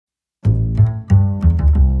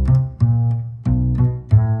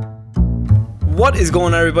What is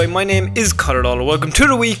going on, everybody? My name is Conor Lawler. Welcome to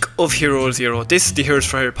the week of Hero Zero. This is the Heroes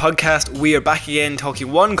for Hire podcast. We are back again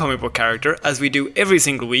talking one comic book character as we do every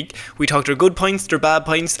single week. We talk their good points, their bad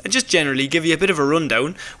points, and just generally give you a bit of a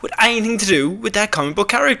rundown with anything to do with that comic book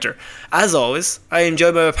character. As always, I am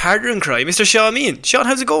joined by my partner in crime, Mr. Sean Meehan. Sean,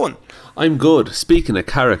 how's it going? I'm good. Speaking of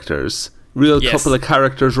characters, couple of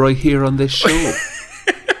characters right here on this show.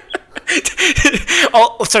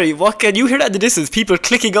 Oh, sorry, what? Can you hear that in the distance? People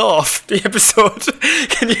clicking off the episode.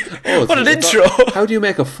 Can you? What an intro. How do you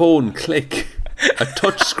make a phone click? A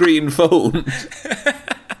touchscreen phone.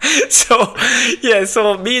 So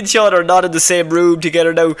me and Sean are not in the same room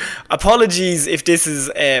together now. Apologies if this is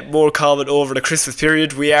more common over the Christmas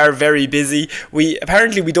period. We are very busy. We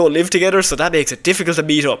don't live together, so that makes it difficult to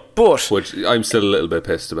meet up. But which I'm still a little bit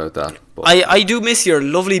pissed about that. But I do miss your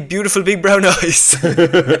lovely, beautiful big brown eyes.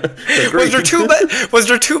 Was there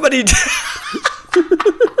too many?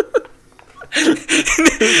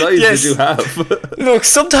 Whose eyes did you have? Look,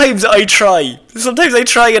 sometimes I try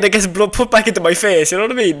and it gets blood put back into my face, you know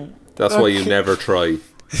what I mean? That's why you never try.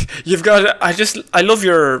 You've got, I love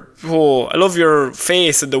your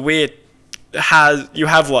face and the way you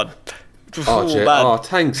have one. Oh,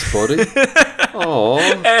 thanks, buddy.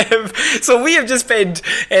 So we have just spent,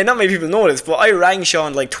 not many people know this, but I rang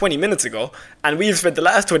Sean like 20 minutes ago, and we've spent the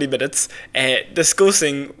last 20 minutes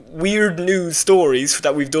discussing weird news stories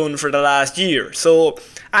that we've done for the last year. So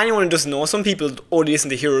anyone who doesn't know, some people only listen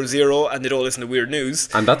to Hero Zero and they don't listen to weird news.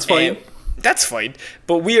 And that's fine. That's fine,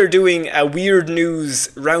 but we are doing a weird news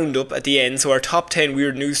roundup at the end, so our top 10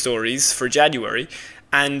 weird news stories for January.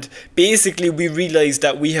 And basically we realised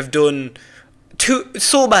that we have done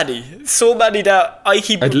so many that I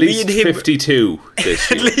keep at least 52 this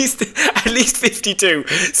year. at least 52.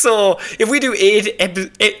 So if we do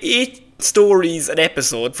eight stories an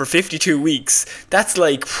episode for 52 weeks, that's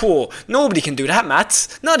like, nobody can do that,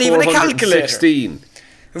 maths. Not even a calculator. 416.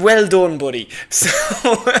 Well done, buddy. So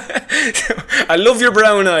I love your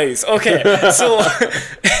brown eyes. Okay,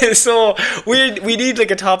 so we need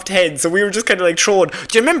like a top 10. So we were just kind of like throwing.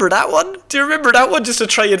 Do you remember that one? Just to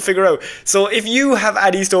try and figure out. So if you have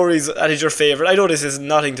any stories that is your favorite, I know this has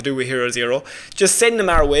nothing to do with Hero Zero. Just send them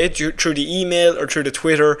our way through the email or through the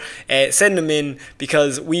Twitter. Send them in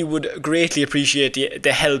because we would greatly appreciate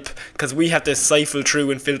the help because we have to siphon through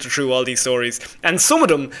and filter through all these stories. And some of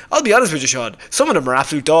them, I'll be honest with you, Sean, some of them are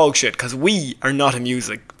absolute dog shit because we are not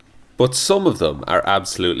amusing. But some of them are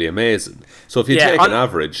absolutely amazing. So if you take an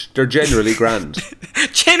average, they're generally grand.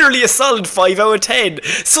 Generally a solid 5 out of 10.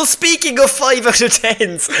 So speaking of 5 out of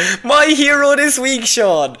 10s, my hero this week,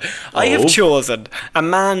 Sean, I have chosen a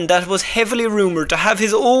man that was heavily rumoured to have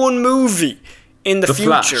his own movie in the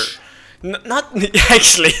future. Flash. Not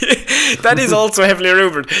actually. That is also heavily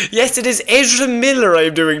rumoured. Yes, it is Ezra Miller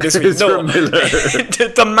I'm doing this week. Ezra Miller.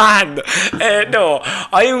 The man. No,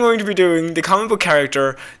 I am going to be doing the comic book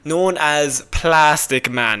character known as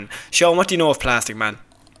Plastic Man. Sean, what do you know of Plastic Man?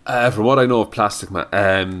 From what I know of Plastic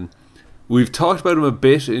Man, we've talked about him a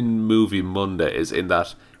bit in Movie Mondays in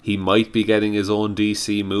that he might be getting his own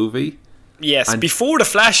DC movie. Yes, before The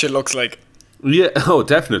Flash it looks like. Yeah,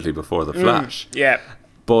 definitely before The Flash. Yeah.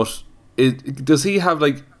 But does he have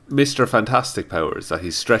like Mr. Fantastic powers that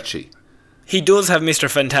he's stretchy? He does have Mr.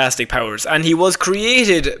 Fantastic powers, and he was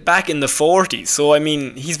created back in the 40s, so I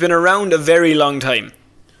mean he's been around a very long time.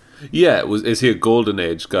 Yeah, is he a golden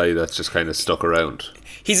age guy that's just kind of stuck around?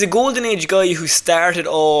 He's a golden age guy who started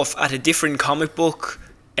off at a different comic book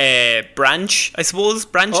branch, I suppose.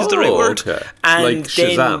 Branch is the right word. Okay. And like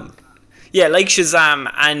Shazam. Yeah, like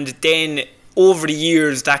Shazam, and then over the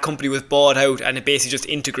years that company was bought out and it basically just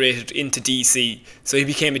integrated into DC, so he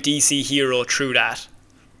became a DC hero through that.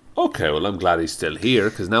 Okay, well I'm glad he's still here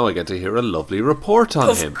because now I get to hear a lovely report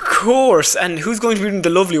on him. Of course, and who's going to be doing the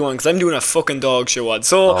lovely one because I'm doing a fucking dog show one.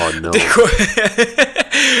 So no. He's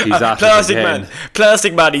at Plastic it again. Man,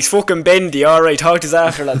 Plastic Man, he's fucking bendy. Alright, talk to his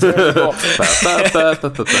after lads.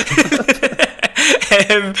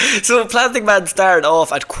 So Plastic Man started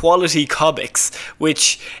off at Quality Comics,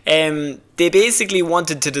 which they basically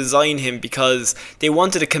wanted to design him because they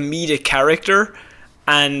wanted a comedic character,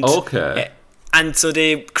 and and so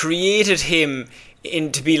they created him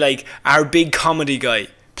to be like our big comedy guy.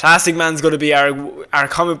 Plastic Man's going to be our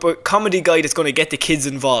comedy guy that's going to get the kids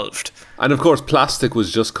involved. And of course Plastic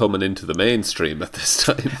was just coming into the mainstream at this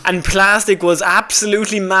time. And Plastic was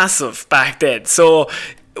absolutely massive back then. So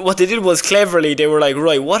what they did was cleverly, they were like,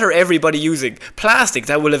 right, what are everybody using? Plastic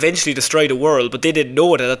that will eventually destroy the world, but they didn't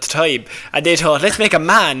know it at the time. And they thought, let's make a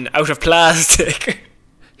man out of plastic.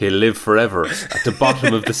 He'll live forever at the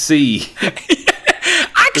bottom of the sea.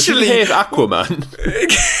 Actually, does he hate Aquaman?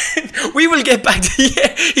 We will get back to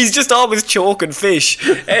he's just always choking fish.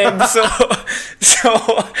 So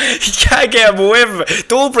he can't get him away from it.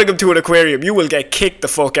 Don't bring him to an aquarium. You will get kicked the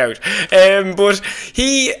fuck out. But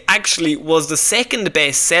he actually was the second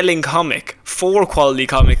best selling comic for Quality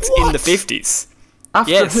Comics in the 50s.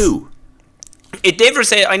 After who? It never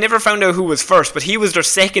said. I never found out who was first, but he was their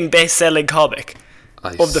second best selling comic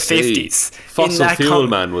of the 50s. Fossil Fuel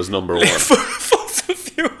Man was number one. Fossil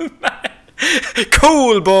Fuel Man.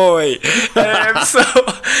 Coal Boy.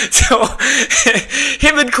 So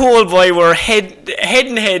him and Coal Boy were head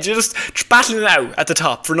and head, just battling it out at the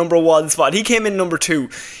top for number one spot. He came in number two.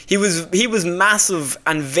 He was massive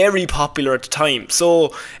and very popular at the time.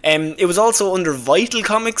 So it was also under Vital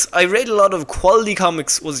Comics. I read a lot of Quality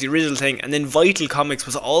Comics was the original thing, and then Vital Comics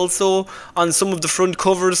was also on some of the front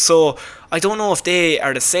covers. So I don't know if they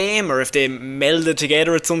are the same or if they melded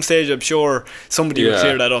together at some stage. I'm sure somebody will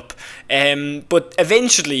clear that up. But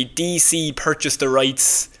eventually DC purchased the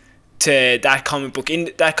rights to that comic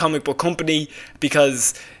book company,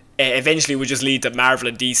 because eventually it would just lead to Marvel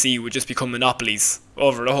and DC would just become monopolies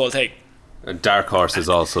over the whole thing. And Dark Horse is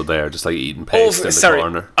also there, just like eating paste in the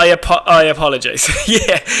corner. I apologize.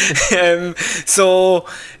 So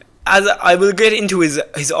as I will get into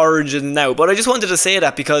his origin now, but I just wanted to say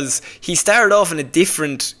that because he started off in a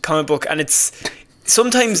different comic book, and it's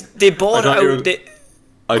sometimes they bought out.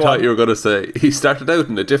 I thought you were going to say he started out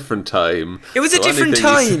in a different time. It was a different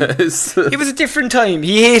time. It was a different time.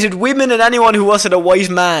 He hated women and anyone who wasn't a white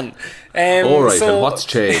man. Alright, and what's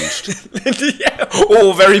changed?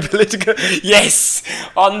 Oh, very political. Yes,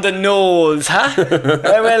 on the nose, huh?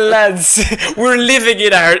 Well, lads, we're living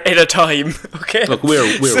in a time. Okay. Look,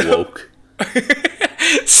 we're woke.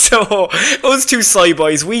 So us two sci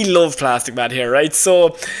boys, we love Plastic Man here, right?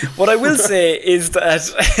 So what I will say is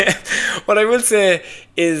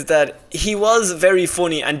that he was very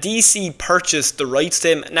funny, and DC purchased the rights to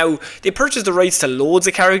him. Now they purchased the rights to loads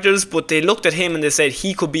of characters, but they looked at him and they said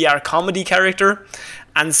he could be our comedy character,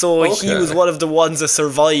 and so he was one of the ones that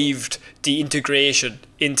survived the integration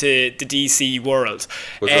into the DC world.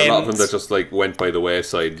 Was there a lot of them that just like went by the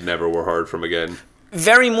wayside, never were heard from again?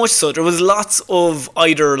 Very much so. There was lots of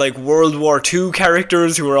either like World War II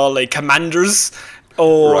characters who were all like commanders,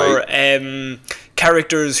 or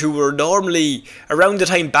characters who were normally around the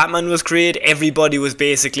time Batman was created. Everybody was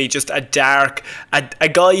basically just a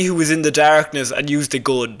guy who was in the darkness and used a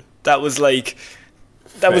gun. That was like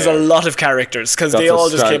was a lot of characters because they all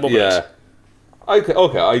just came up with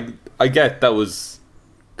it. I get that was.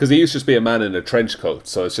 Because he used to just be a man in a trench coat,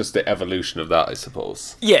 so it's just the evolution of that, I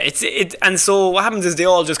suppose. Yeah, and so what happens is they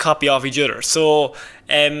all just copy off each other. So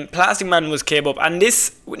Plastic Man came up, and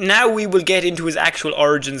now we will get into his actual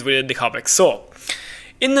origins within the comics. So,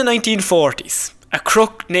 in the 1940s, a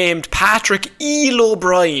crook named Patrick Eel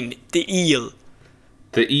O'Brien, the Eel.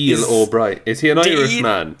 The Eel O'Brien. Is he an Irish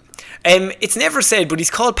man? It's never said, but he's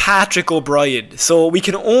called Patrick O'Brien, so we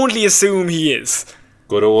can only assume he is.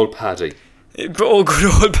 Good old Paddy. Oh,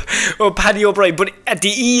 good old Paddy O'Brien. But the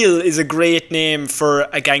Eel is a great name for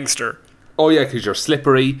a gangster. Oh yeah, because you're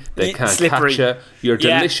slippery, they can't catch you, you're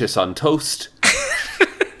delicious on toast.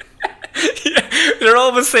 They're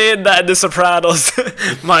always saying that in The Sopranos.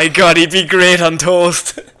 My God, he'd be great on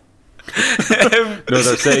toast. No,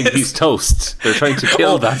 they're saying he's toast. They're trying to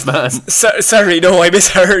kill that man. Sorry, no, I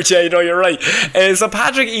misheard you. You're right. So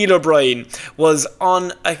Patrick Eel O'Brien was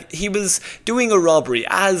he was doing a robbery,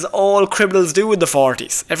 as all criminals do in the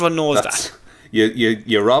 40s. Everyone knows that.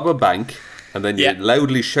 You rob a bank, and then you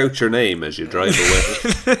loudly shout your name as you drive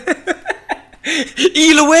away.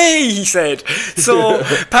 Eel away, he said. So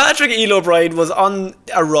Patrick Eel O'Brien was on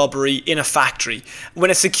a robbery in a factory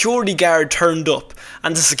when a security guard turned up,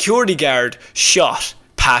 and the security guard shot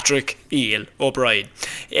Patrick Eel O'Brien.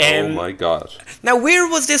 Oh my God. Now, where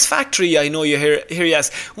was this factory? I know you hear you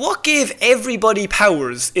ask. What gave everybody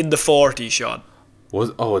powers in the 40s, Sean?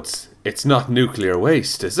 It's not nuclear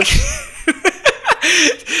waste, is it?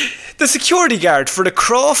 The security guard for the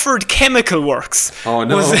Crawford Chemical Works. Oh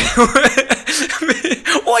no.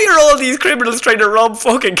 Why are all these criminals trying to rob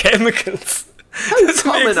fucking chemicals? How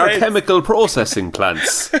common are chemical processing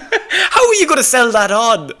plants? How are you going to sell that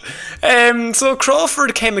on? So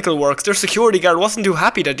Crawford Chemical Works, their security guard wasn't too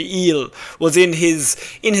happy that the eel was in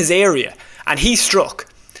his area, and he struck.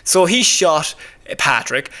 So he shot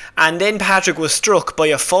Patrick, and then Patrick was struck by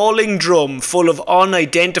a falling drum full of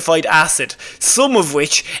unidentified acid, some of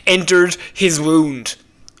which entered his wound.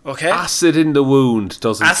 Okay? Acid in the wound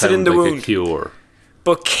doesn't sound like a cure.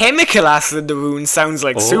 But chemical acid in the wound sounds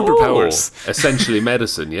like superpowers. Essentially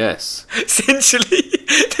medicine, yes. Essentially.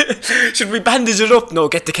 Should we bandage it up? No,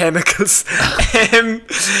 get the chemicals.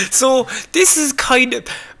 So this is kind of...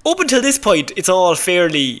 Up until this point, it's all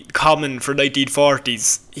fairly common for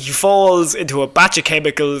 1940s. He falls into a batch of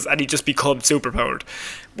chemicals and he just becomes superpowered.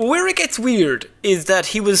 But where it gets weird is that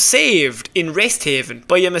he was saved in Resthaven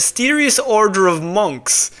by a mysterious order of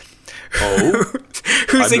monks. Oh,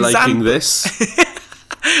 I'm liking this.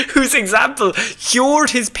 Whose example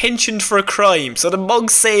cured his penchant for crime. So the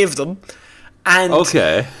monks saved him. And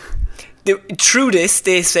okay. Through this,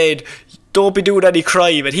 they said, don't be doing any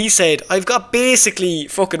crime. And he said, I've got basically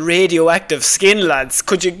fucking radioactive skin, lads.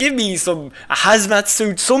 Could you give me a hazmat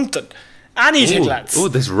suit, something? Anything, lads. Oh,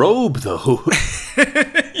 this robe, though.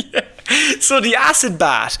 Yeah. So the acid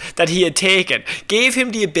bath that he had taken gave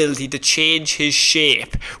him the ability to change his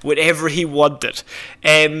shape whenever he wanted.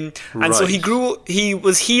 And so he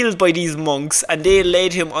was healed by these monks, and they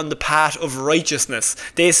led him on the path of righteousness.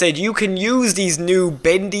 They said, you can use these new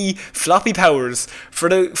bendy, floppy powers for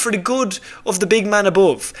the good of the big man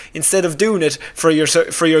above, instead of doing it for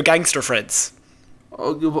your gangster friends.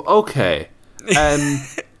 Okay.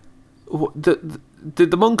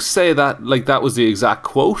 Did the monks say that, like, that was the exact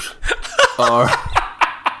quote? Or...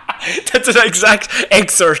 That's an exact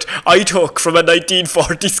excerpt I took from a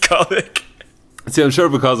 1940s comic. See, I'm sure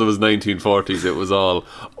because it was 1940s, it was all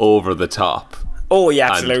over the top. Oh,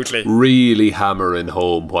 yeah, absolutely. And really hammering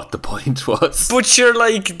home what the point was. But you're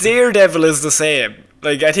like, Daredevil is the same.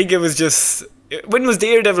 Like, I think it was just... When was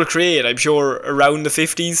Daredevil created? I'm sure around the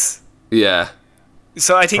 50s? Yeah.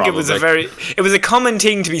 So I think probably. it was a common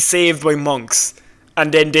thing to be saved by monks,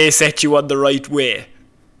 and then they set you on the right way.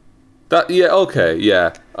 Okay,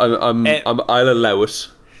 yeah. I'll allow it.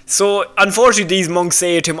 So, unfortunately, these monks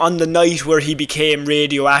saved him on the night where he became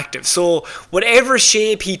radioactive. So, whatever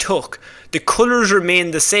shape he took, the colours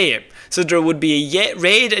remained the same. So there would be a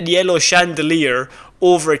red and yellow chandelier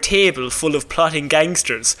over a table full of plotting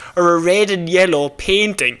gangsters, or a red and yellow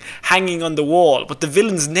painting hanging on the wall. But the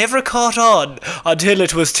villains never caught on until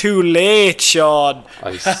it was too late, Sean.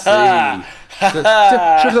 I see.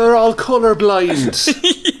 They're all colourblind.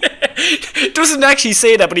 Yeah. It doesn't actually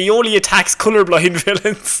say that, but he only attacks colourblind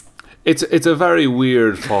villains. It's a very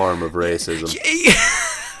weird form of racism. Yeah.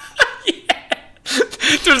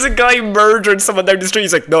 There's a guy murdering someone down the street.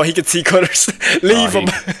 He's like, no, he can see colours. Leave him.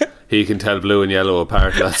 He can tell blue and yellow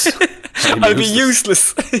apart, lads. I'll be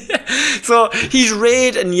useless. So he's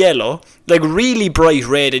red and yellow, like really bright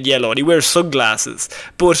red and yellow, and he wears sunglasses.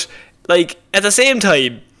 But like at the same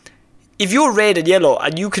time, if you're red and yellow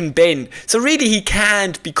and you can bend, so really he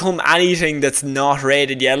can't become anything that's not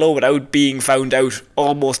red and yellow without being found out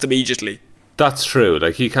almost immediately. That's true.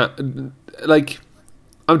 Like he can't. Like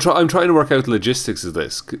I'm trying to work out the logistics of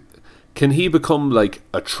this. Can he become like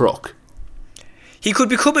a truck? He could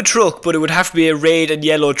become a truck, but it would have to be a red and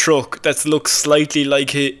yellow truck that looks slightly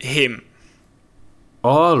like him.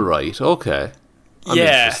 All right. Okay. I'm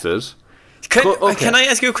interested. Can I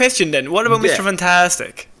ask you a question then? What about Mr.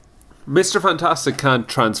 Fantastic? Mr. Fantastic can't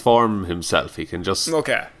transform himself. He can just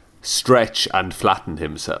stretch and flatten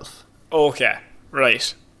himself. Okay,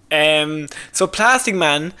 right. So Plastic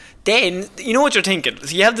Man, then, you know what you're thinking.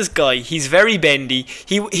 So you have this guy, he's very bendy.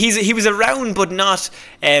 He was around, but not...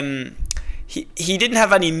 He didn't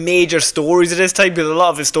have any major stories at this time, because a lot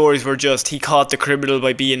of his stories were just he caught the criminal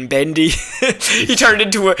by being bendy. He turned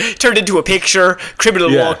into a picture.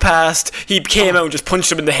 Criminal walked past. He came out and just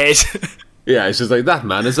punched him in the head. Yeah, it's just like, that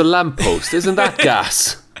man is a lamppost. Isn't that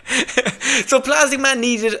gas? So Plastic Man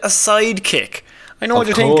needed a sidekick. I know what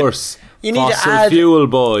you're thinking. Of course. You need Fossil to add fuel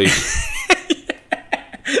boy.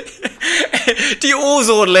 the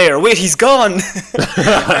ozone layer. Wait, he's gone.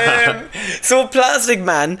 So Plastic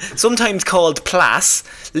Man, sometimes called Plas,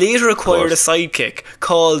 later acquired a sidekick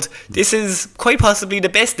called, this is quite possibly the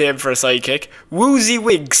best name for a sidekick, Woozy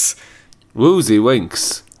Winks. Woozy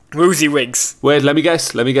Winks. Woozy Winks. Wait, let me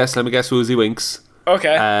guess Woozy Winks.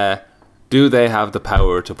 Okay. Do they have the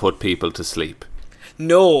power to put people to sleep?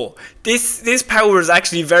 No, this power is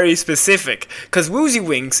actually very specific, because Woozy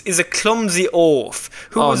Winks is a clumsy oaf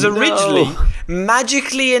who was originally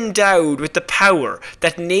magically endowed with the power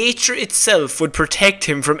that nature itself would protect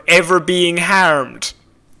him from ever being harmed.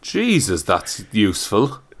 Jesus, that's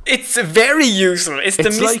useful. It's very useful. It's the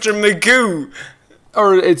Mr. Magoo.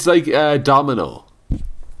 Or it's like Domino.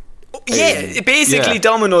 Yeah, basically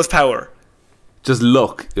Domino's power. Just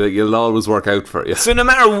look, it'll always work out for you. So no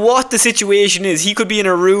matter what the situation is, he could be in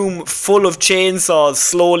a room full of chainsaws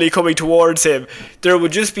slowly coming towards him. There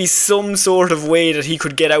would just be some sort of way that he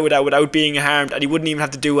could get out of that without being harmed, and he wouldn't even have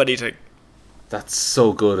to do anything. That's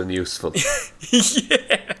so good and useful.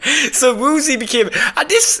 Yeah. So Woozy became, and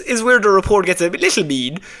this is where the report gets a little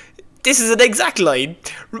mean. This is an exact line.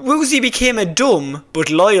 Woozy became a dumb but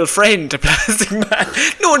loyal friend to Plastic Man.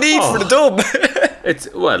 No need for the dumb. It's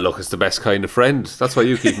the best kind of friend. That's why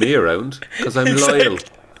you keep me around, because I'm loyal.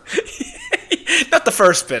 Not the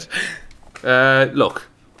first bit. Look,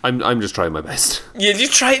 I'm just trying my best. Yeah,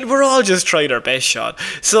 we're all just trying our best, Sean.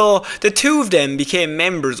 So the two of them became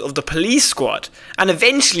members of the police squad and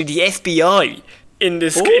eventually the FBI in the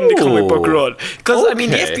comic book run. Because I mean,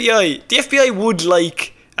 the FBI would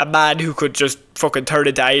like a man who could just fucking turn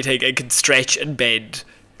into anything and could stretch and bend.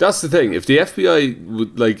 That's the thing. If the FBI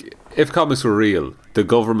would, like, if comics were real, the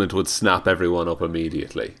government would snap everyone up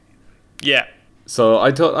immediately. Yeah. So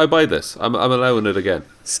I buy this. I'm allowing it again.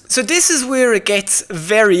 So this is where it gets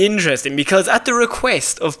very interesting, because at the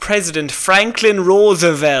request of President Franklin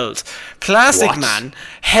Roosevelt, Plastic Man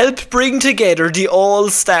helped bring together the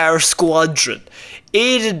All-Star Squadron,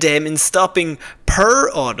 aided them in stopping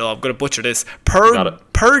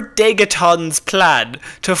Degaton's plan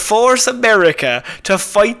to force America to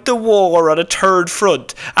fight the war on a third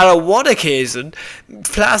front. And on one occasion,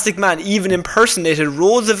 Plastic Man even impersonated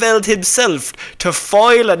Roosevelt himself to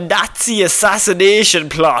foil a Nazi assassination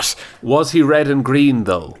plot. Was he red and green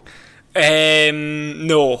though?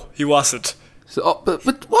 No, he wasn't. So,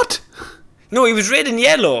 but what? No, he was red and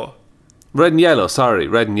yellow. Red and yellow. Sorry,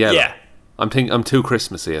 red and yellow. Yeah. I'm too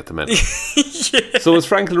Christmassy at the minute. Yeah. So was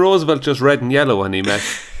Franklin Roosevelt just red and yellow when he met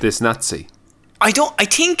this Nazi? I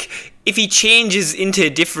think if he changes into a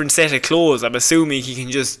different set of clothes, I'm assuming he can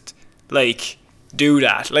just, like, do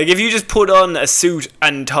that. Like, if you just put on a suit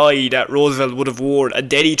and tie that Roosevelt would have worn and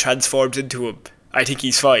then he transforms into him, I think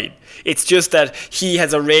he's fine. It's just that he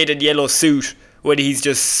has a red and yellow suit when he's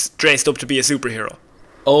just dressed up to be a superhero.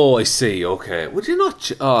 Oh, I see. Okay. Would you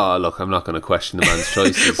not? Look, I'm not going to question the man's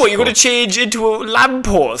choices. What, you're going to change into a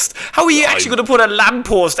lamppost? How are you actually going to put a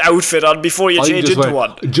lamppost outfit on before you change into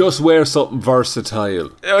one? Just wear something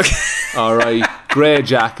versatile. Okay. All right. Grey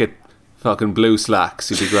jacket, fucking blue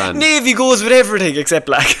slacks. You'd be grand. Navy goes with everything except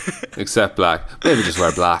black. Except black. Maybe just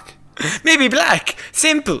wear black. Maybe black.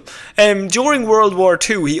 Simple. During World War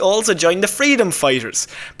II, he also joined the Freedom Fighters.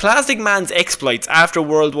 Plastic Man's exploits after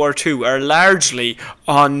World War II are largely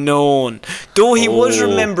unknown, though he was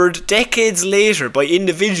remembered decades later by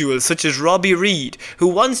individuals such as Robbie Reed, who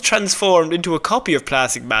once transformed into a copy of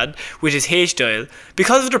Plastic Man with his H-dial.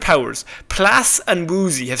 Because of their powers, Plas and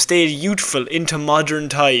Woozy have stayed youthful into modern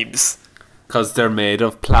times. Because they're made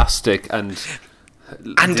of plastic and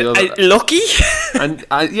lucky? and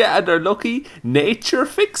they're lucky. Nature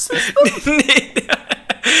fixes them.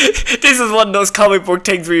 This is one of those comic book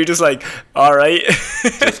things where you're just like, alright.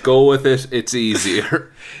 Just go with it, it's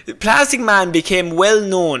easier. Plastic Man became well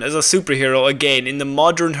known as a superhero again in the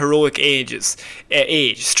modern heroic age.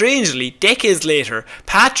 Strangely, decades later,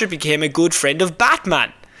 Patrick became a good friend of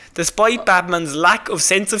Batman, despite Batman's lack of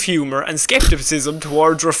sense of humour and skepticism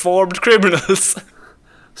towards reformed criminals.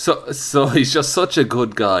 So he's just such a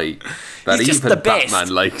good guy that he's even Batman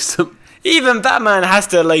likes him. Even Batman has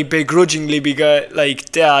to begrudgingly be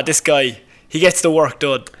this guy. He gets the work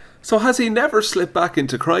done. So has he never slipped back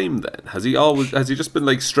into crime then? Has he just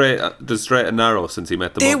been straight and narrow since he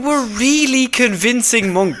met the monks? They were really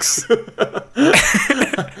convincing monks.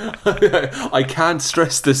 I can't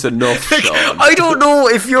stress this enough, Sean. I don't know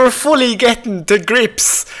if you're fully getting to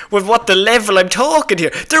grips with what the level I'm talking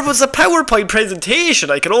here. There was a PowerPoint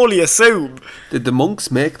presentation, I can only assume. Did the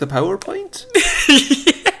monks make the PowerPoint?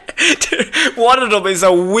 Yeah. One of them is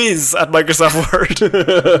a whiz at Microsoft Word.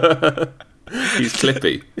 He's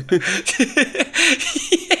clippy. Yeah.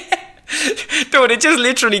 No, they just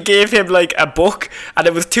literally gave him a book, and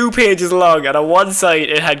it was 2 pages long, and on one side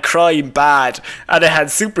it had crime bad and it had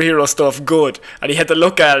superhero stuff good, and he had to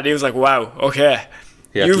look at it and he was like, wow, okay,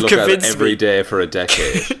 you've convinced me every day for a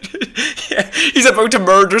decade. Yeah, he's about to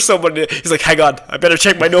murder someone. He's like, hang on, I better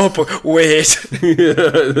check my notebook. Wait.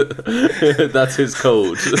 That's his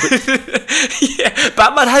code. Yeah,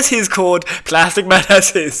 Batman has his code, Plastic Man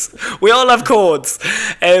has his. We all have codes.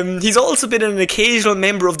 He's also been an occasional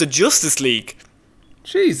member of the Justice League.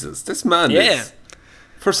 Jesus, this man is...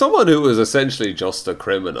 For someone who was essentially just a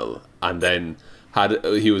criminal, and then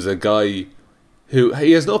he was a guy...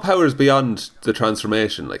 He has no powers beyond the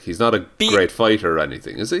transformation. He's not a great fighter or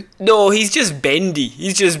anything, is he? No, he's just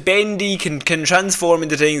bendy. Can transform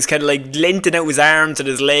into things, kind of lengthen out his arms and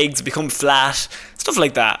his legs, become flat, stuff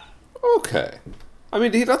like that. Okay. I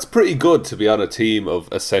mean, that's pretty good to be on a team of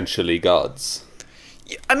essentially gods.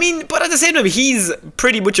 I mean, but at the same time, he's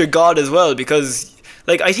pretty much a god as well, because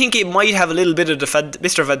Like, I think it might have a little bit of the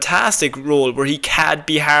Mr. Fantastic role where he can't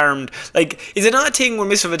be harmed. Like, is it not a thing where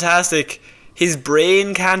Mr. Fantastic, his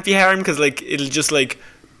brain can't be harmed because, like, it'll just, like,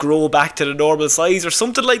 grow back to the normal size or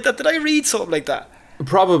something like that? Did I read something like that?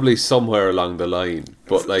 Probably somewhere along the line,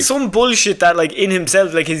 but like some bullshit that, like, in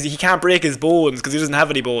himself, like, he can't break his bones because he doesn't have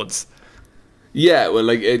any bones. Yeah, well,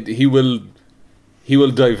 like, he will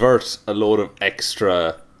divert a load of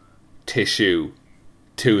extra tissue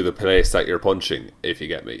to the place that you're punching, if you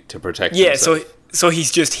get me, to protect himself. Yeah, so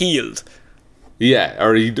he's just healed. Yeah,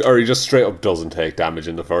 or he just straight up doesn't take damage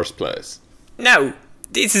in the first place. Now,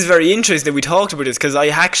 this is very interesting that we talked about this, because I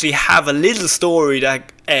actually have a little story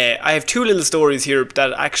that I have two little stories here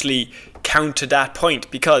that actually count to that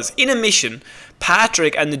point. Because in a mission,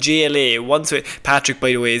 Patrick and the JLA Patrick, by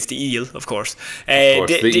the way, is the eel, of course.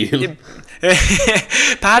 The eel.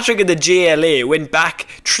 Patrick and the JLA went back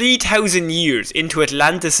 3,000 years into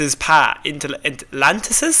Atlantis's past. Into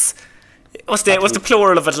Atlantis? What's the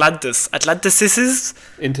plural of Atlantis? Atlantises?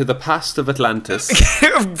 Into the past of Atlantis.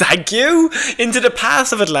 Thank you. Into the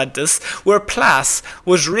past of Atlantis, where Plas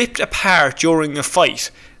was ripped apart during a fight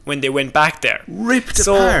when they went back there. Ripped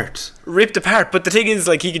apart. But the thing is,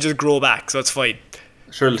 like, he could just grow back, so it's fine.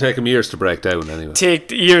 Sure, it'll take him years to break down anyway. Yeah,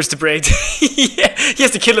 he has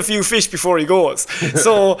to kill a few fish before he goes.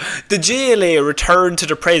 So the JLA returned to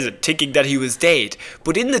the present, thinking that he was dead.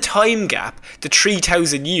 But in the time gap, the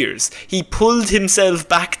 3,000 years, he pulled himself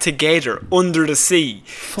back together under the sea.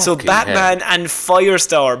 So Batman and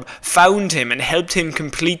Firestorm found him and helped him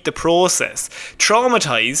complete the process.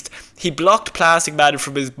 Traumatized, he blocked Plastic Man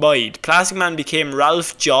from his mind. Plastic Man became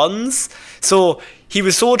Ralph Johns. So he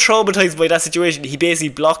was so traumatized by that situation, he basically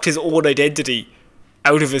blocked his own identity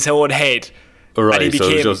out of his own head. Right, and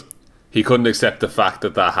he couldn't accept the fact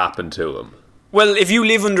that happened to him. Well, if you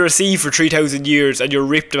live under a sea for 3,000 years and you're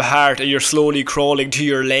ripped apart and you're slowly crawling to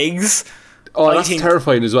your legs... Oh, that's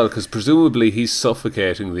terrifying as well, because presumably he's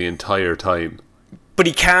suffocating the entire time. But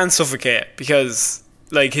he can't suffocate because,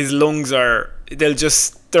 like, his lungs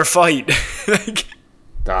they're fine. Like...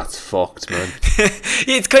 That's fucked, man.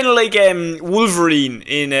 It's kind of like Wolverine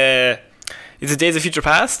in is it Days of Future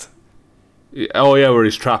Past? Oh yeah, where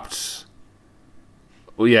he's trapped.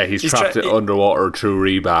 Well, yeah, he's trapped underwater through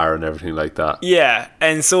rebar and everything like that. Yeah,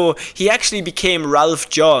 and so he actually became Ralph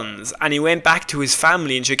Johns, and he went back to his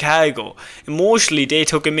family in Chicago. Emotionally, they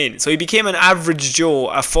took him in, so he became an average Joe,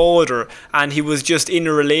 a father, and he was just in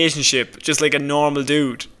a relationship, just like a normal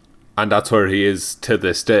dude. And that's where he is to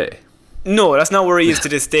this day. No, that's not where he is to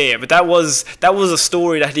this day. But that was a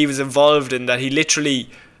story that he was involved in, that he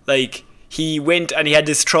literally, like, he went and he had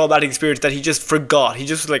this traumatic experience that he just forgot. He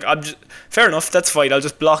just was like, fair enough, that's fine. I'll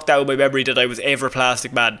just block that out my memory that I was ever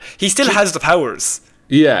Plastic Man. He still has the powers.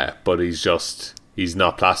 Yeah, but he's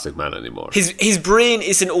not Plastic Man anymore. His brain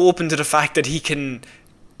isn't open to the fact that he can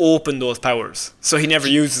open those powers, so he never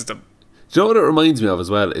uses them. Do you know what it reminds me of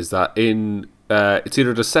as well is that in... it's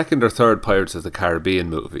either the second or third Pirates of the Caribbean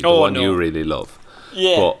movie, the one you really love.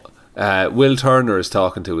 Yeah. But Will Turner is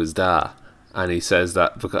talking to his dad, and he says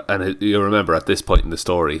that, and you remember at this point in the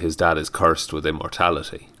story, his dad is cursed with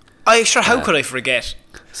immortality. How could I forget?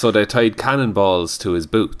 So they tied cannonballs to his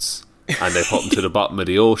boots, and they put him to the bottom of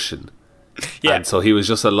the ocean. Yeah. And so he was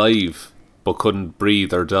just alive, but couldn't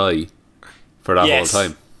breathe or die for that whole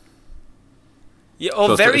time. Yeah,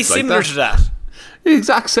 so very similar like to that. The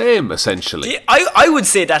exact same, essentially. Yeah, I would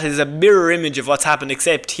say that is a mirror image of what's happened,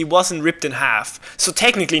 except he wasn't ripped in half. So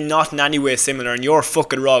technically not in any way similar, and you're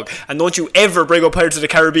fucking wrong. And don't you ever bring up Pirates of the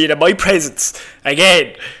Caribbean in my presence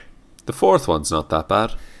again. The fourth one's not that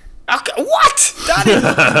bad. Okay, what?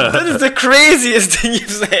 That is the craziest thing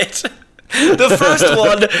you've said.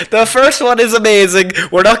 The first one is amazing.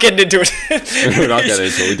 We're not getting into it. We're not getting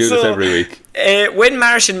into it. We do this every week. When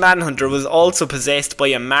Martian Manhunter was also possessed by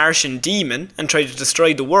a Martian demon and tried to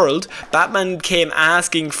destroy the world, Batman came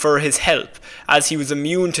asking for his help, as he was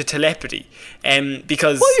immune to telepathy.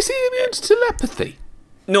 Because why is he immune to telepathy?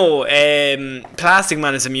 No, Plastic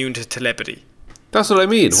Man is immune to telepathy. That's what I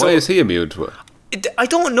mean. Why is he immune to it? I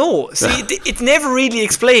don't know. See, it's never really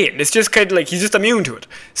explained. It's just kind of like he's just immune to it.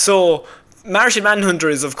 So Martian Manhunter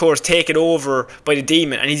is, of course, taken over by the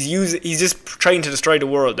demon, and he's just trying to destroy the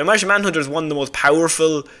world. Now, Martian Manhunter is one of the most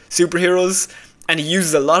powerful superheroes, and he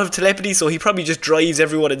uses a lot of telepathy, so he probably just drives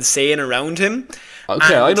everyone insane around him.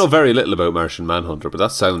 Okay, I know very little about Martian Manhunter, but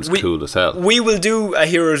that sounds cool as hell. We will do a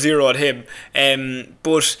Hero Zero on him,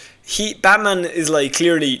 but Batman is like,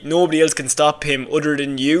 clearly nobody else can stop him other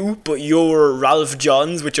than you, but you're Ralph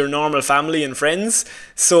Johns with your normal family and friends.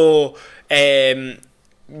 So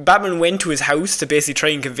Batman went to his house to basically try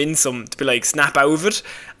and convince him to be like, snap out of it.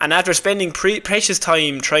 And after spending precious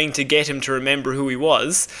time trying to get him to remember who he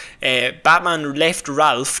was, Batman left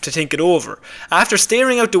Ralph to think it over. After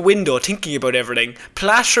staring out the window thinking about everything,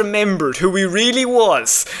 Flash remembered who he really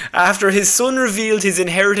was after his son revealed his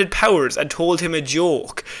inherited powers and told him a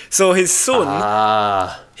joke. So his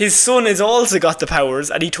son... His son has also got the powers,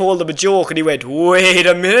 and he told him a joke, and he went, wait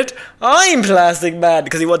a minute, I'm Plastic Man,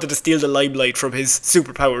 because he wanted to steal the limelight from his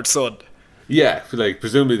superpowered son. Yeah, like,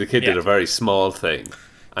 presumably the kid did a very small thing,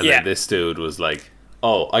 and then this dude was like,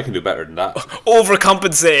 oh, I can do better than that.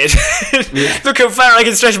 Overcompensate. Look how far I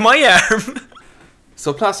can stretch my arm.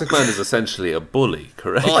 So Plastic Man is essentially a bully,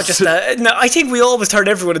 correct? Oh, no, I think we always turn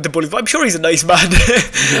everyone into bullies, but I'm sure he's a nice man.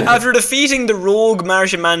 After defeating the rogue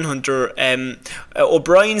Martian Manhunter,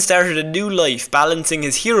 O'Brien started a new life, balancing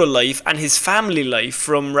his hero life and his family life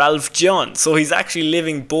from Ralph John. So he's actually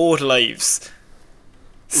living both lives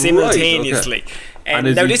simultaneously. Right, okay. And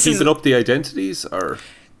is he keeping up the identities, or?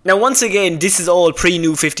 Now, once again, this is all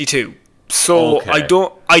pre-New 52. So I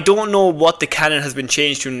don't know what the canon has been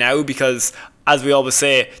changed to now, because, as we always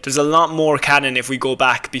say, there's a lot more canon if we go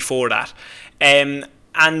back before that. And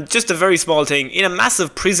just a very small thing, in a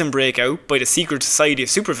massive prison breakout by the Secret Society of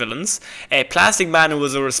Supervillains, Plastic Man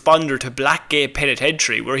was a responder to Blackgate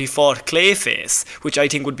Penitentiary, where he fought Clayface, which I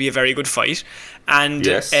think would be a very good fight. And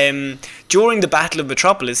during the Battle of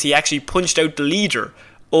Metropolis, he actually punched out the leader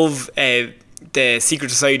of the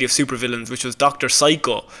Secret Society of Supervillains, which was Dr.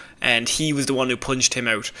 Psycho, and he was the one who punched him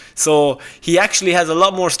out. So he actually has a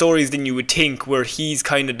lot more stories than you would think, where he's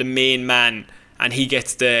kind of the main man and he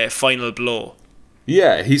gets the final blow.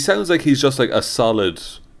 Yeah, he sounds like he's just like a solid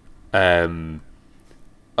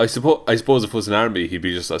I suppose if it was an army, he'd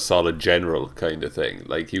be just a solid general kind of thing.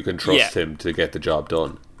 Like, you can trust him to get the job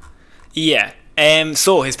done. Yeah.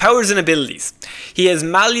 So his powers and abilities. He has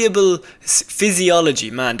malleable physiology.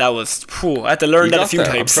 Man, that was... I had to learn that a few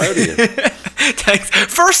times. I'm proud of you. Thanks.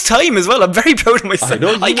 First time as well. I'm very proud of myself. I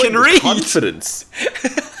know, you can read. Confidence.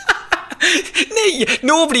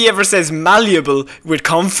 Nobody ever says malleable with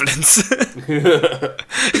confidence.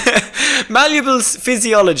 Malleable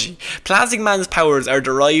physiology. Plastic Man's powers are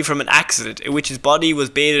derived from an accident in which his body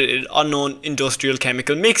was bathed in an unknown industrial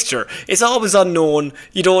chemical mixture. It's always unknown.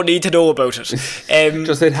 You don't need to know about it.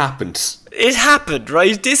 Just it happened. It happened,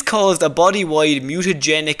 right? This caused a body-wide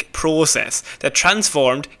mutagenic process that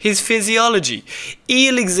transformed his physiology.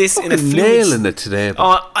 Eel exists in a fluid... nailing it today.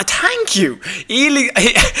 Thank you.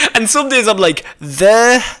 And some days I'm like,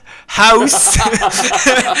 the house.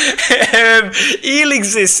 Eel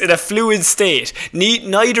exists in a fluid state,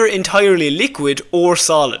 neither entirely liquid or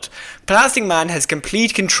solid. Plastic Man has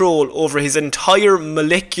complete control over his entire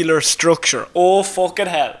molecular structure. Oh, fucking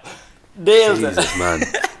hell. Nailed it. Jesus, man.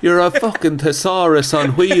 You're a fucking thesaurus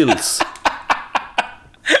on wheels.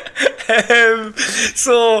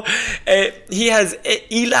 So he has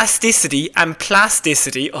elasticity and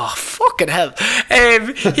plasticity. Oh, fucking hell.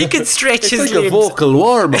 He can stretch his limbs. It's like a vocal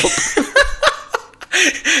warm-up.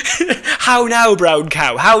 How now, brown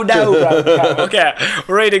cow? How now, brown cow? Okay,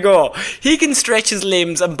 we're ready to go. He can stretch his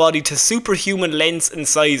limbs and body to superhuman lengths and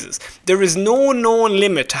sizes. There is no known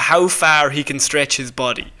limit to how far he can stretch his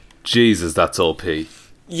body. Jesus, that's OP.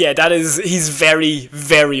 Yeah, he's very,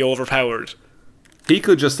 very overpowered. He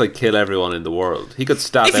could just like kill everyone in the world. He could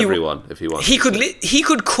stab everyone if he wanted. He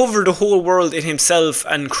could cover the whole world in himself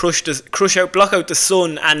and block out the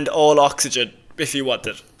sun and all oxygen if he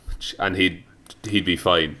wanted. And he'd be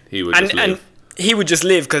fine. He would just live. And he would just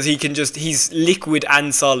live because he's liquid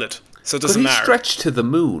and solid, so it doesn't matter. Could he stretch to the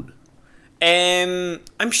moon? I'm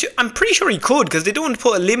pretty sure he could, because they don't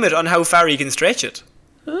put a limit on how far he can stretch it.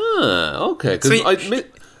 Okay. Because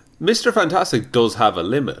Mr. Fantastic does have a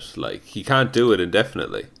limit. Like, he can't do it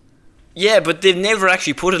indefinitely. Yeah, but they've never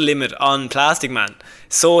actually put a limit on Plastic Man.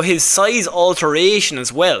 So his size alteration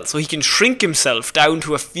as well. So he can shrink himself down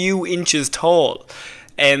to a few inches tall.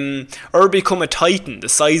 Or become a titan the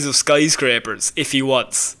size of skyscrapers if he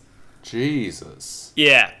wants. Jesus.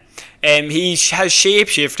 Yeah. He has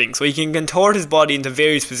shape-shifting, so he can contort his body into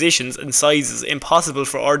various positions and sizes impossible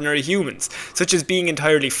for ordinary humans, such as being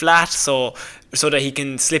entirely flat so that he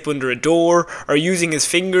can slip under a door, or using his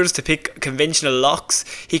fingers to pick conventional locks.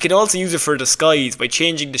 He can also use it for disguise by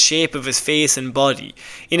changing the shape of his face and body.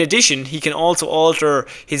 In addition, he can also alter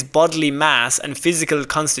his bodily mass and physical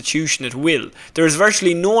constitution at will. There is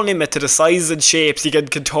virtually no limit to the sizes and shapes he can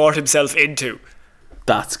contort himself into.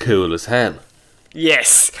 That's cool as hell.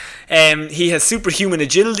 Yes. He has superhuman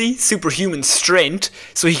agility, superhuman strength,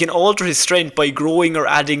 so he can alter his strength by growing or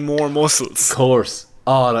adding more muscles. Of course.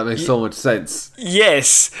 Oh, that makes so much sense.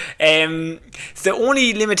 Yes. The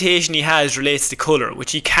only limitation he has relates to colour,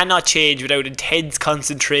 which he cannot change without intense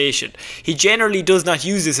concentration. He generally does not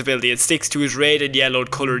use this ability and sticks to his red and yellow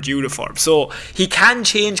coloured uniform. So he can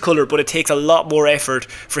change colour, but it takes a lot more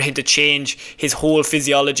effort for him to change his whole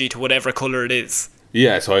physiology to whatever colour it is.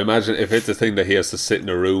 Yeah, so I imagine if it's a thing that he has to sit in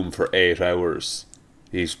a room for 8 hours,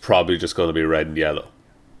 he's probably just going to be red and yellow.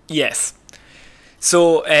 Yes.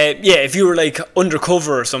 So, if you were like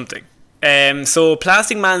undercover or something. So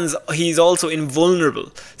Plastic Man's, he's also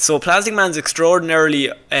invulnerable. So Plastic Man's his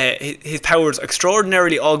powers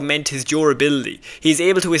extraordinarily augment his durability. He's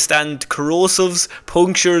able to withstand corrosives,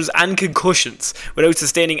 punctures and concussions without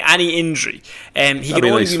sustaining any injury. That'd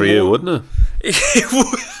be nice for you, wouldn't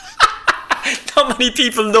it? Not many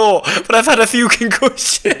people know, but I've had a few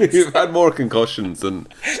concussions. You've had more concussions than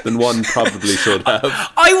one probably should have.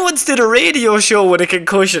 I once did a radio show with a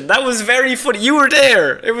concussion. That was very funny. You were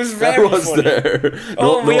there. It was very funny. I was there.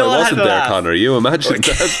 No, I wasn't there, Connor. You imagined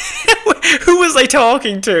that. Who was I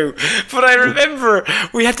talking to? But I remember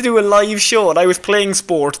we had to do a live show and I was playing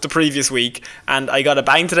sport the previous week and I got a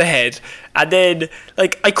bang to the head and then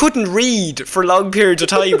I couldn't read for long periods of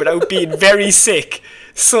time without being very sick.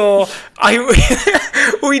 So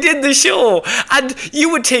we did the show, and you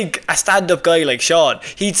would think a stand-up guy like Sean,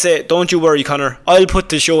 he'd say, "Don't you worry, Connor, I'll put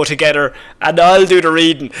the show together and I'll do the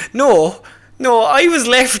reading." No, I was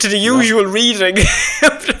left to the usual reading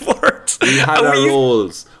afterwards. We had our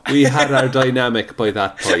roles. We had our dynamic by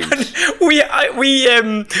that point.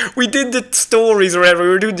 We did the stories or whatever. We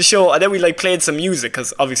were doing the show, and then we played some music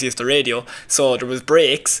because obviously it's the radio, so there was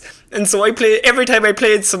breaks. And so every time I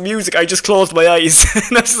played some music, I just closed my eyes,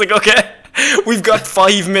 and I was like, okay, we've got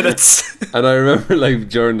 5 minutes. And I remember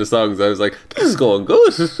during the songs, I was like, this is going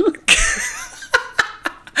good.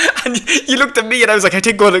 And you looked at me and I was like, I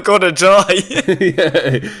think I'm gonna die.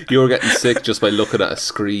 Yeah, you were getting sick just by looking at a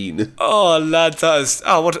screen. Oh, lad,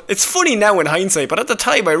 it's funny now in hindsight, but at the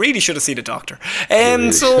time I really should have seen a doctor.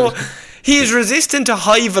 He is resistant to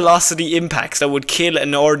high velocity impacts that would kill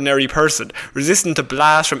an ordinary person, resistant to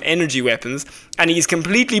blasts from energy weapons, and he is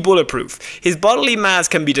completely bulletproof. His bodily mass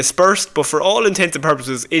can be dispersed, but for all intents and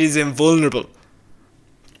purposes, it is invulnerable.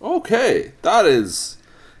 Okay, that's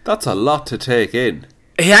a lot to take in.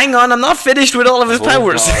 Hang on, I'm not finished with all of his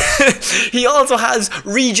powers. He also has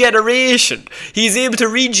regeneration. He's able to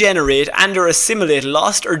regenerate and or assimilate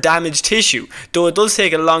lost or damaged tissue. Though it does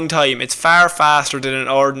take a long time, it's far faster than an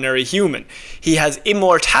ordinary human. He has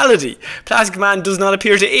immortality. Plastic Man does not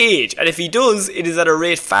appear to age, and if he does, it is at a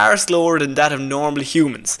rate far slower than that of normal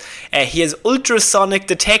humans. He has ultrasonic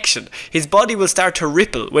detection. His body will start to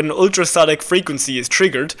ripple when an ultrasonic frequency is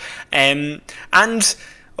triggered.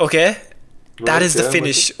 That is the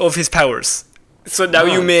finish of his powers. So now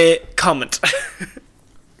you may comment.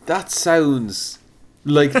 That sounds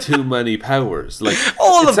like too many powers.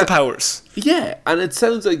 All of the powers. Yeah, and it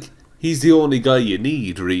sounds like he's the only guy you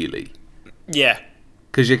need, really. Yeah.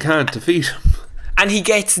 Because you can't defeat him. And he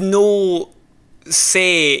gets no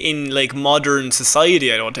say in modern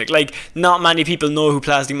society, I don't think. Not many people know who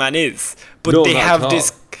Plastic Man is. But they have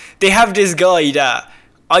this guy that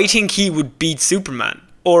I think he would beat Superman.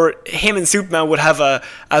 Or him and Superman would have a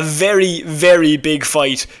very, very big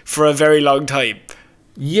fight for a very long time.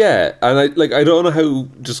 Yeah, and I don't know how,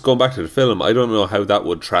 just going back to the film, I don't know how that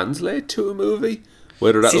would translate to a movie.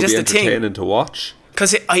 Whether that would be entertaining to watch.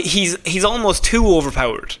 Because he's almost too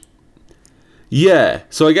overpowered. Yeah,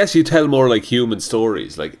 so I guess you tell more human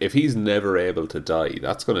stories. If he's never able to die,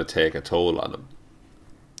 that's going to take a toll on him.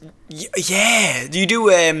 Yeah, you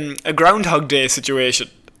do a Groundhog Day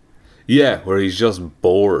situation. Yeah, where he's just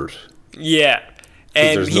bored. Yeah.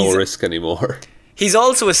 There's no risk anymore. He's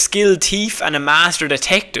also a skilled thief and a master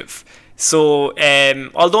detective. So,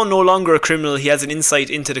 although no longer a criminal, he has an insight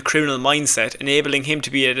into the criminal mindset, enabling him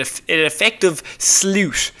to be an effective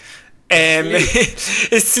sleuth. A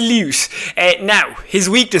sleuth. Now, his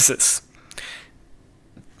weaknesses.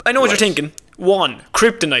 I know what you're thinking. 1.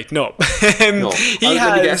 Kryptonite. No. No. He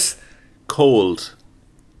let me guess. Cold.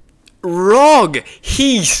 Wrong.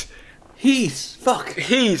 Heat. Fuck.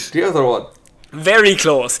 Heat. The other one. Very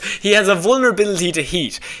close. He has a vulnerability to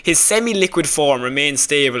heat. His semi-liquid form remains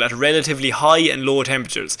stable at relatively high and low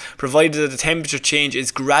temperatures, provided that the temperature change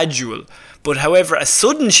is gradual. But however, a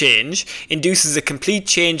sudden change induces a complete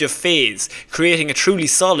change of phase, creating a truly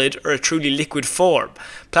solid or a truly liquid form.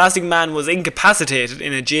 Plastic Man was incapacitated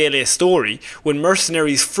in a JLA story when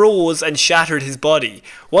mercenaries froze and shattered his body.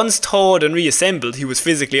 Once thawed and reassembled, he was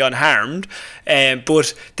physically unharmed,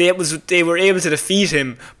 but they were able to defeat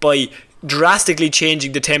him by drastically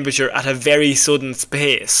changing the temperature at a very sudden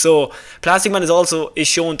pace. So Plastic Man is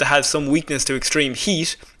shown to have some weakness to extreme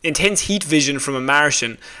heat, intense heat vision from a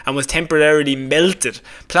Martian, and was temporarily melted.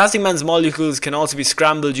 Plastic Man's molecules can also be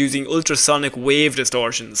scrambled using ultrasonic wave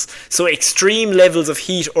distortions, so extreme levels of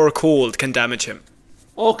heat or cold can damage him.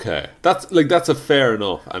 Okay, that's a fair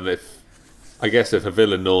enough, and I guess if a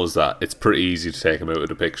villain knows that, it's pretty easy to take him out of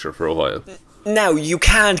the picture for a while. Now, you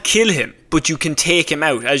can't kill him, but you can take him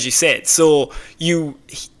out, as you said. So,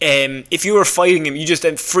 if you were fighting him, you just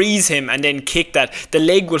freeze him and then kick that. The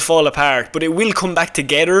leg will fall apart, but it will come back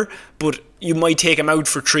together, but you might take him out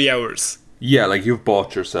for 3 hours. Yeah, like you've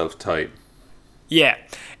bought yourself time. Yeah.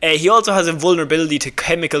 He also has a vulnerability to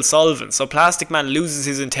chemical solvents, so Plastic Man loses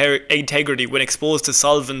his integrity when exposed to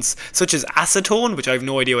solvents such as acetone, which I have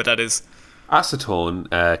no idea what that is. Acetone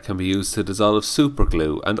can be used to dissolve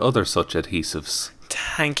superglue and other such adhesives.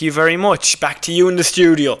 Thank you very much. Back to you in the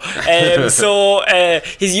studio. So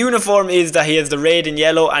his uniform is that he has the red and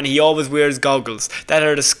yellow, and he always wears goggles that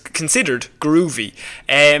are considered groovy.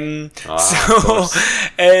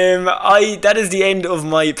 That is the end of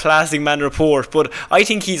my Plastic Man report. But I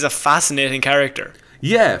think he's a fascinating character.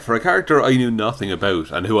 Yeah, for a character I knew nothing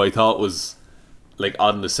about and who I thought was like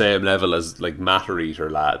on the same level as like Matter Eater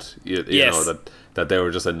Lad. You yes. know that they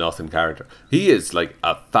were just a nothing character. He is like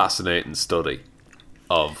a fascinating study.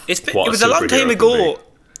 It was a long time ago.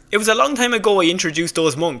 It was a long time ago I introduced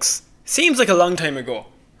those monks. Seems like a long time ago.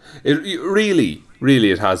 It really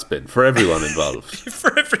it has been for everyone involved.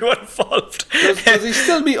 For everyone involved. Does he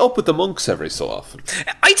still meet up with the monks every so often?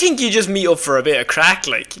 I think you just meet up for a bit of crack,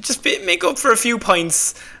 like you just make up for a few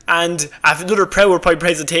pints and have another PowerPoint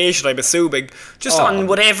presentation. I'm assuming just on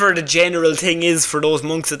whatever the general thing is for those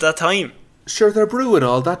monks at that time. Sure, they're brewing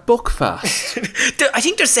all that book fast. I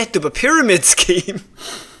think they're setting up a pyramid scheme.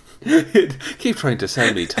 Keep trying to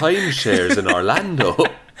sell me timeshares in Orlando.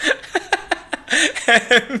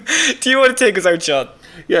 Do you want to take us out, Sean?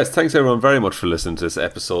 Yes, thanks everyone very much for listening to this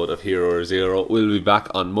episode of Hero or Zero. We'll be back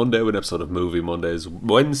on Monday with an episode of Movie Mondays,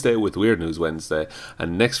 Wednesday with Weird News Wednesday,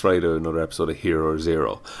 and next Friday another episode of Hero or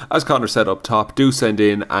Zero. As Connor said up top, do send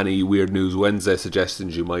in any Weird News Wednesday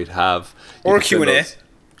suggestions you might have. Or Q&A.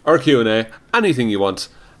 Or Q&A, anything you want,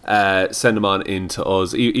 send them on in to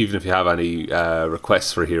us. Even if you have any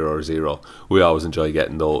requests for Hero or Zero, we always enjoy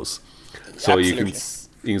getting those. So Absolutely.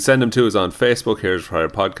 you can send them to us on Facebook, Heroes for Hire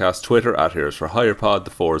Podcast, Twitter at Heroes for Hire Pod, the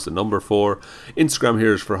 4 is the number 4, Instagram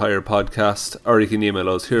Heroes for Hire Podcast, or you can email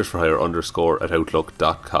us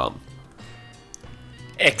heroesforhire_@outlook.com.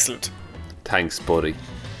 Excellent. Thanks, buddy.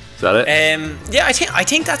 Is that it? Yeah, I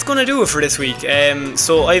think that's going to do it for this week.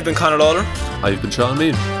 So I've been Conor Lawler. I've been Sean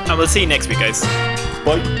Mean. And we'll see you next week, guys.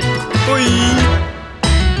 Bye. Bye.